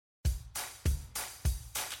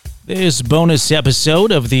This bonus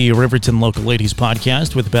episode of the Riverton Local Ladies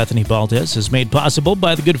Podcast with Bethany Baldes is made possible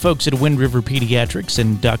by the good folks at River Pediatrics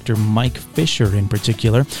and Dr. Mike Fisher in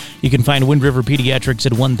particular. You can find River Pediatrics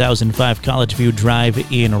at 1005 College View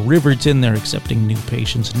Drive in Riverton. They're accepting new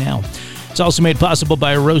patients now. It's also made possible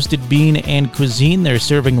by Roasted Bean and Cuisine. They're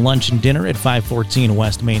serving lunch and dinner at 514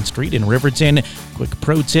 West Main Street in Riverton. Quick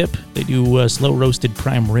pro tip, they do slow roasted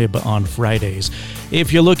prime rib on Fridays.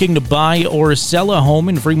 If you're looking to buy or sell a home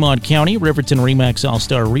in Fremont County, Riverton Re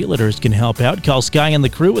All-Star Realtors can help out. Call Sky and the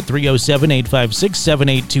crew at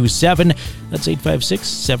 307-856-7827. That's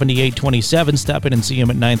 856-7827. Stop in and see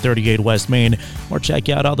them at 938 West Main. Or check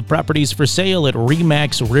out all the properties for sale at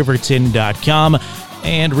remaxriverton.com.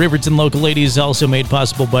 And Riverton Local Ladies also made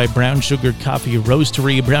possible by Brown Sugar Coffee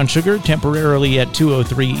Roastery. Brown Sugar temporarily at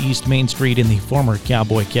 203 East Main Street in the former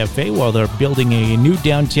Cowboy Cafe while they're building a new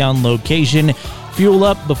downtown location. Fuel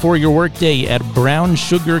up before your workday at Brown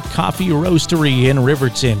Sugar Coffee Roastery in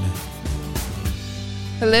Riverton.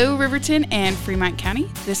 Hello, Riverton and Fremont County.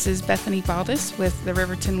 This is Bethany Baldes with the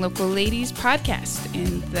Riverton Local Ladies Podcast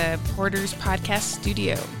in the Porter's Podcast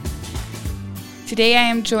Studio. Today I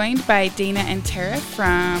am joined by Dana and Tera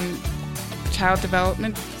from Child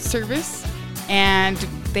Development Service, and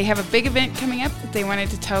they have a big event coming up that they wanted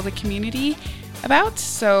to tell the community about.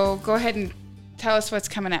 So go ahead and tell us what's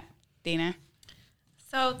coming up, Dana.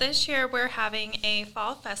 So this year we're having a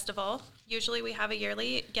fall festival. Usually we have a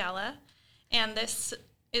yearly gala, and this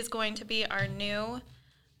is going to be our new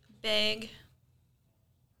big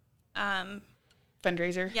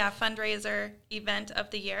fundraiser event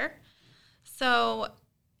of the year. So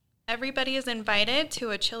everybody is invited to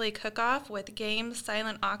a chili cook-off with games,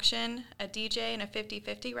 silent auction, a DJ, and a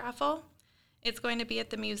 50-50 raffle. It's going to be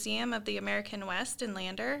at the Museum of the American West in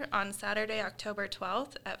Lander on Saturday, October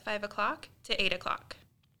 12th at 5 o'clock to 8 o'clock.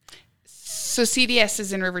 So CDS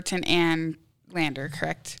is in Riverton and Lander,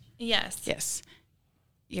 correct? Yes. Yes.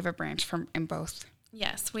 You have a branch in both?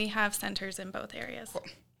 Yes, we have centers in both areas. Cool.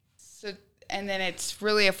 And then it's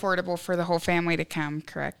really affordable for the whole family to come,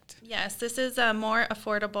 correct? Yes, this is a more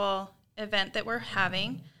affordable event that we're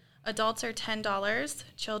having. Adults are $10,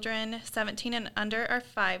 children 17 and under are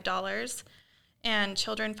 $5, and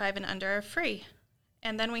children 5 and under are free.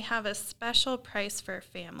 And then we have a special price for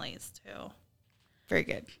families too. Very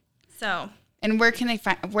good. So, and where can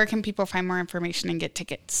people find more information and get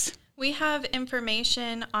tickets? We have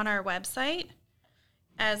information on our website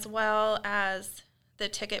as well as the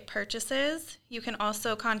ticket purchases. You can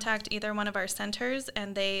also contact either one of our centers,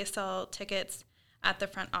 and they sell tickets at the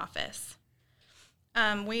front office.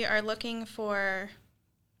 We are looking for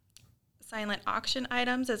silent auction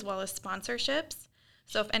items as well as sponsorships.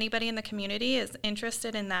 So if anybody in the community is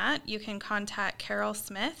interested in that, you can contact Carol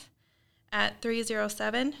Smith at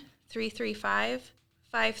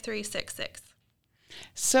 307-335-5366.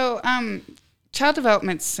 So, Child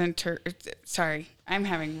Development Center, sorry, I'm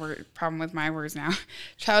having problem with my words now.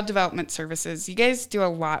 Child Development Services, you guys do a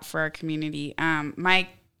lot for our community.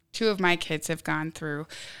 Two of my kids have gone through.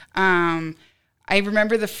 I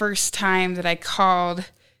remember the first time that I called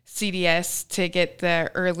CDS to get the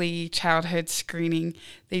early childhood screening.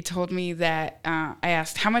 They told me that, I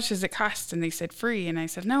asked, how much does it cost? And they said free. And I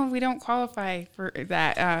said, no, we don't qualify for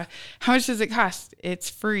that. How much does it cost? It's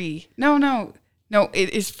free. No, it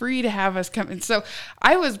is free to have us come. And so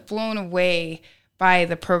I was blown away by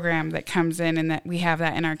the program that comes in and that we have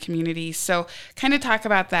that in our community. So kind of talk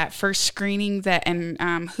about that first screening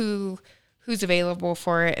and who's available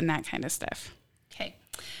for it and that kind of stuff. Okay.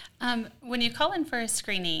 When you call in for a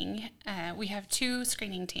screening, we have two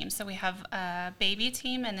screening teams. So we have a baby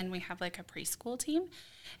team and then we have like a preschool team.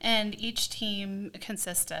 And each team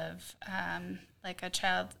consists of like a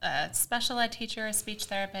special ed teacher, a speech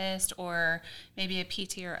therapist, or maybe a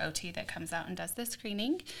PT or OT that comes out and does the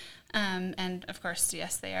screening. And of course,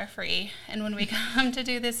 yes, they are free. And when we come to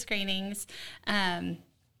do the screenings, birth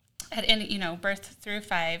through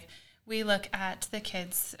 5, we look at the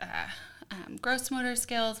kids' gross motor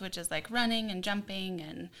skills, which is like running and jumping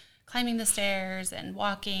and climbing the stairs and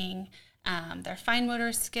walking. Their fine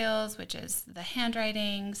motor skills, which is the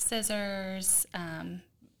handwriting, scissors,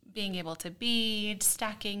 being able to bead,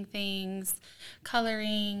 stacking things,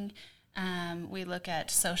 coloring. We look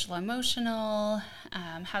at social emotional,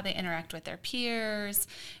 how they interact with their peers,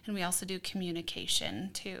 and we also do communication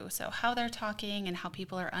too. So how they're talking and how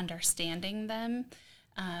people are understanding them.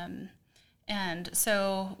 And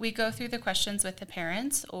so we go through the questions with the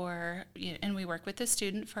parents and we work with the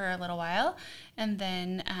student for a little while and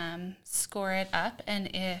then score it up.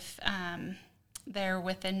 And if they're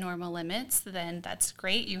within normal limits, then that's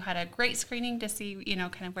great. You had a great screening to see,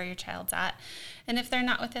 kind of where your child's at. And if they're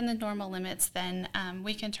not within the normal limits, then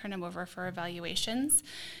we can turn them over for evaluations.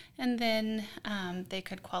 And then they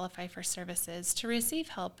could qualify for services to receive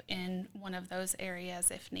help in one of those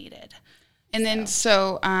areas if needed. And then,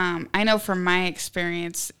 I know from my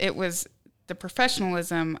experience, it was the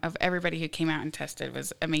professionalism of everybody who came out and tested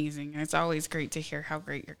was amazing. And it's always great to hear how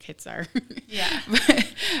great your kids are. Yeah.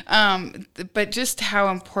 But just how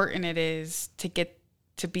important it is to get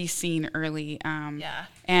to be seen early. Yeah.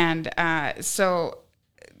 And so,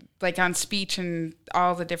 like on speech and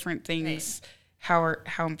all the different things, right.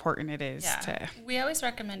 how important it is. Yeah. We always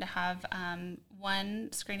recommend to have 1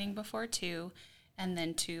 screening before 2 and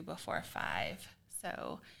then 2 before 5.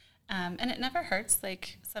 So, and it never hurts.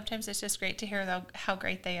 Like, sometimes it's just great to hear how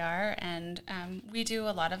great they are. And we do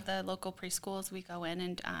a lot of the local preschools. We go in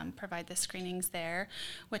and provide the screenings there,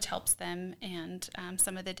 which helps them, and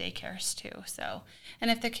some of the daycares too. So,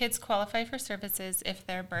 and if the kids qualify for services, if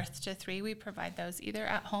they're birth to 3, we provide those either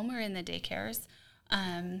at home or in the daycares.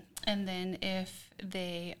 And then if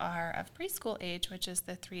they are of preschool age, which is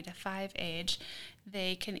the 3 to 5 age,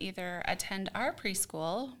 they can either attend our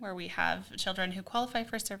preschool, where we have children who qualify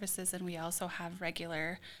for services, and we also have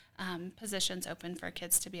regular positions open for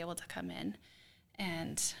kids to be able to come in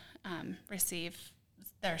and receive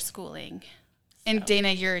their schooling. And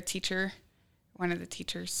Dana, you're a teacher, one of the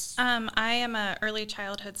teachers. I am an early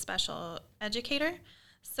childhood special educator.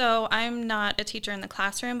 So I'm not a teacher in the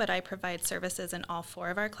classroom, but I provide services in all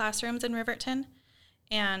 4 of our classrooms in Riverton.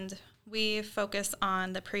 And we focus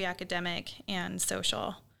on the pre-academic and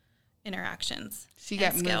social interactions. So you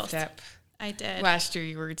got moved up. I did. Last year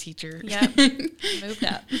you were a teacher. Yep. Moved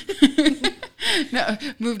up. No,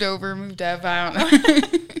 moved over, moved up. I don't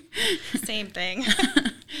know. Same thing.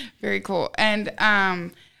 Very cool. And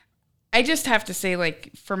I just have to say,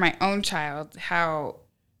 like, for my own child, how,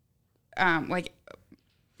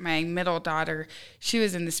 my middle daughter, she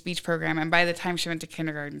was in the speech program, and by the time she went to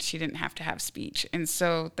kindergarten, she didn't have to have speech. And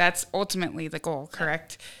so that's ultimately the goal,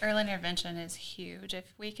 correct? Early intervention is huge.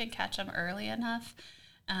 If we can catch them early enough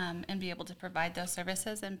and be able to provide those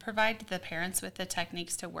services and provide the parents with the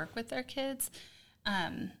techniques to work with their kids,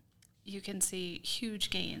 you can see huge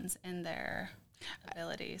gains in their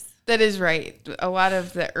abilities. That is right. A lot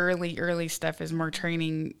of the early stuff is more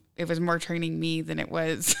training. It was more training me than it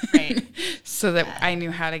was right. so that I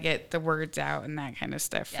knew how to get the words out and that kind of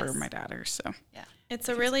stuff for my daughter. So yeah, it's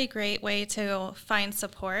a really great way to find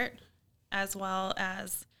support, as well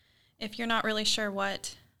as if you're not really sure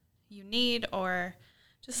what you need or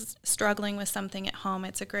just struggling with something at home,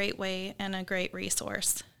 it's a great way and a great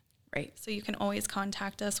resource. Right. So you can always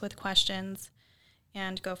contact us with questions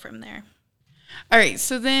and go from there. All right,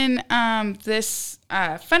 so then this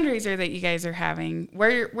fundraiser that you guys are having,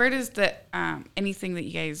 where does the anything that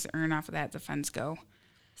you guys earn off of that, the funds go?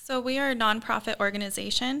 So we are a nonprofit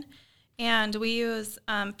organization, and we use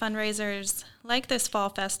fundraisers like this fall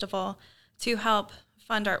festival to help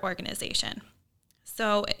fund our organization.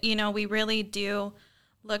 So, we really do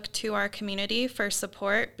look to our community for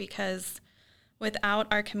support, because without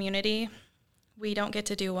our community, we don't get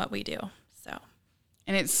to do what we do. So.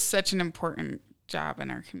 And it's such an important job in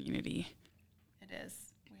our community. It is.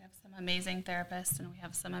 We have some amazing therapists, and we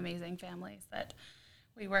have some amazing families that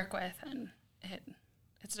we work with, and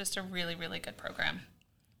it's just a really, really good program.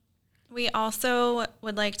 We also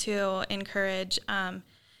would like to encourage,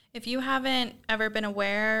 if you haven't ever been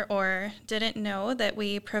aware or didn't know that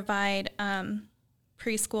we provide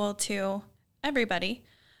preschool to everybody,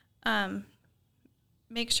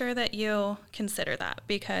 make sure that you consider that,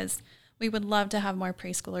 because we would love to have more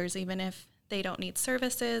preschoolers. Even if they don't need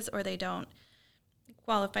services or they don't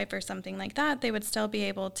qualify for something like that, they would still be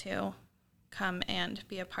able to come and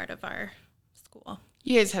be a part of our school.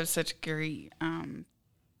 You guys have such great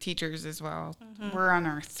teachers as well. Mm-hmm. We're on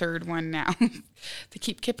our 3rd one now. They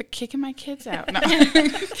keep kicking my kids out. No.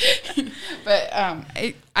 But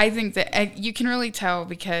I think that you can really tell,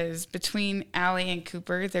 because between Allie and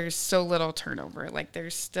Cooper, there's so little turnover. Like,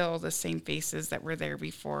 there's still the same faces that were there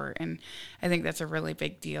before. And I think that's a really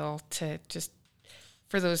big deal to just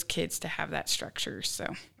for those kids to have that structure. So,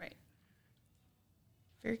 right.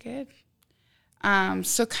 Very good.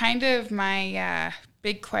 So kind of my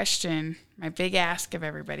big question, my big ask of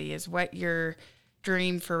everybody is what your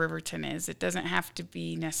dream for Riverton is. It doesn't have to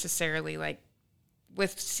be necessarily like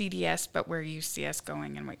with CDS, but where you see us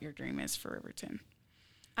going and what your dream is for Riverton.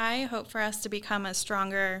 I hope for us to become a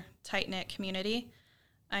stronger, tight-knit community.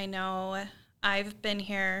 I know I've been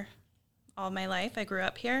here all my life. I grew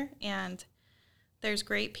up here, and there's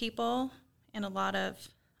great people and a lot of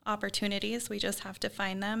opportunities. We just have to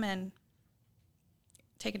find them and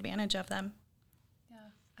take advantage of them. Yeah,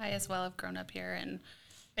 I as well have grown up here and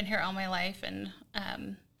been here all my life, and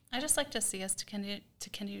I just like to see us to continue.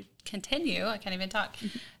 I can't even talk.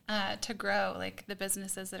 To grow, like the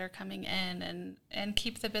businesses that are coming in, and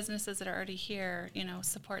keep the businesses that are already here.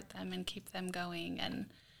 Support them and keep them going. And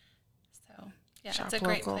so, yeah, Shop it's a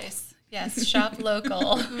great local. place. Yes, shop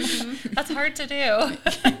local. That's hard to do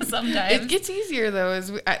sometimes. It gets easier though.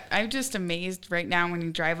 I'm just amazed right now when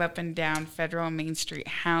you drive up and down Federal and Main Street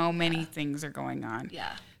how many things are going on.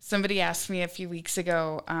 Yeah. Somebody asked me a few weeks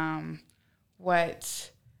ago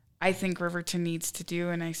what I think Riverton needs to do,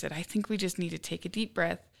 and I said I think we just need to take a deep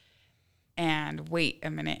breath and wait a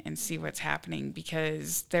minute and see what's happening,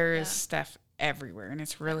 because there is stuff everywhere and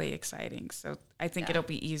it's really exciting. So I think it'll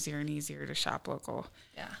be easier and easier to shop local.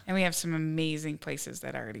 Yeah. And we have some amazing places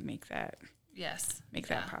that already make that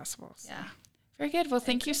possible. So. Yeah. Very good. Well,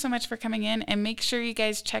 thank you so much for coming in, and make sure you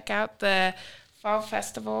guys check out the Fall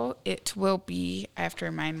Festival. It will be, I have to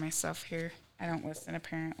remind myself here, I don't listen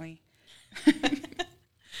apparently.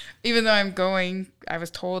 Even though I'm going, I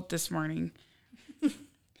was told this morning.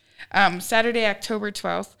 Saturday, October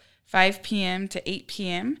 12th, 5 p.m. to 8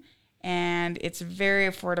 p.m., and it's very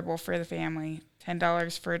affordable for the family.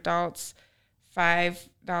 $10 for adults,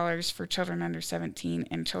 $5 for children under 17,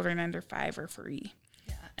 and children under 5 are free.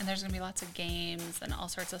 Yeah, and there's going to be lots of games and all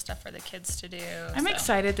sorts of stuff for the kids to do. I'm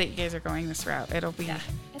excited that you guys are going this route. It'll be... Yeah,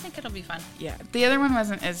 I think it'll be fun. Yeah, the other one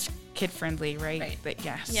wasn't as kid-friendly, right? Right. But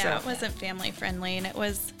Yeah, so. it wasn't family friendly, and it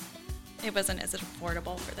wasn't as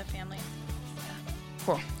affordable for the family.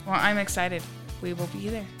 Cool. Well, I'm excited. We will be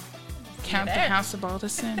there. Count the House of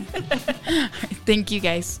Baldes in. Thank you,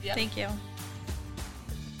 guys. Yep. Thank you.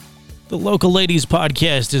 The Local Ladies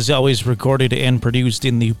Podcast is always recorded and produced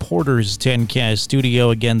in the Porter's 10Cast studio.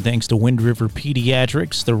 Again, thanks to River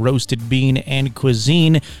Pediatrics, the Roasted Bean and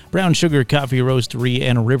Cuisine, Brown Sugar Coffee Roastery,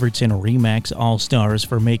 and Riverton Remax All-Stars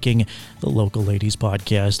for making the Local Ladies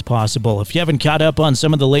Podcast possible. If you haven't caught up on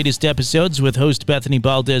some of the latest episodes with host Bethany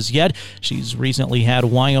Baldes yet, she's recently had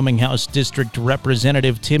Wyoming House District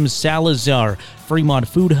Representative Tim Salazar, Fremont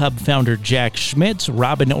Food Hub founder Jack Schmidt,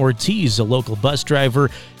 Robin Ortiz, a local bus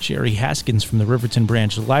driver, Sherry Haskins from the Riverton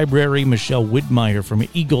Branch Library, Michelle Whitmire from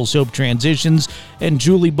Eagles Hope Transitions, and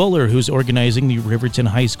Julie Buller, who's organizing the Riverton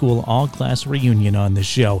High School all-class reunion on the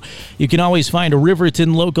show. You can always find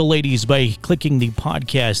Riverton Local Ladies by clicking the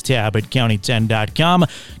podcast tab at county10.com,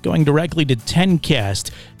 going directly to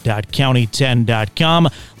 10cast.county10.com,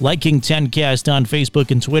 liking 10cast on Facebook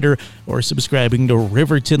and Twitter, or subscribing to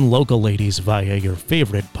Riverton Local Ladies via your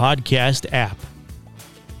favorite podcast app.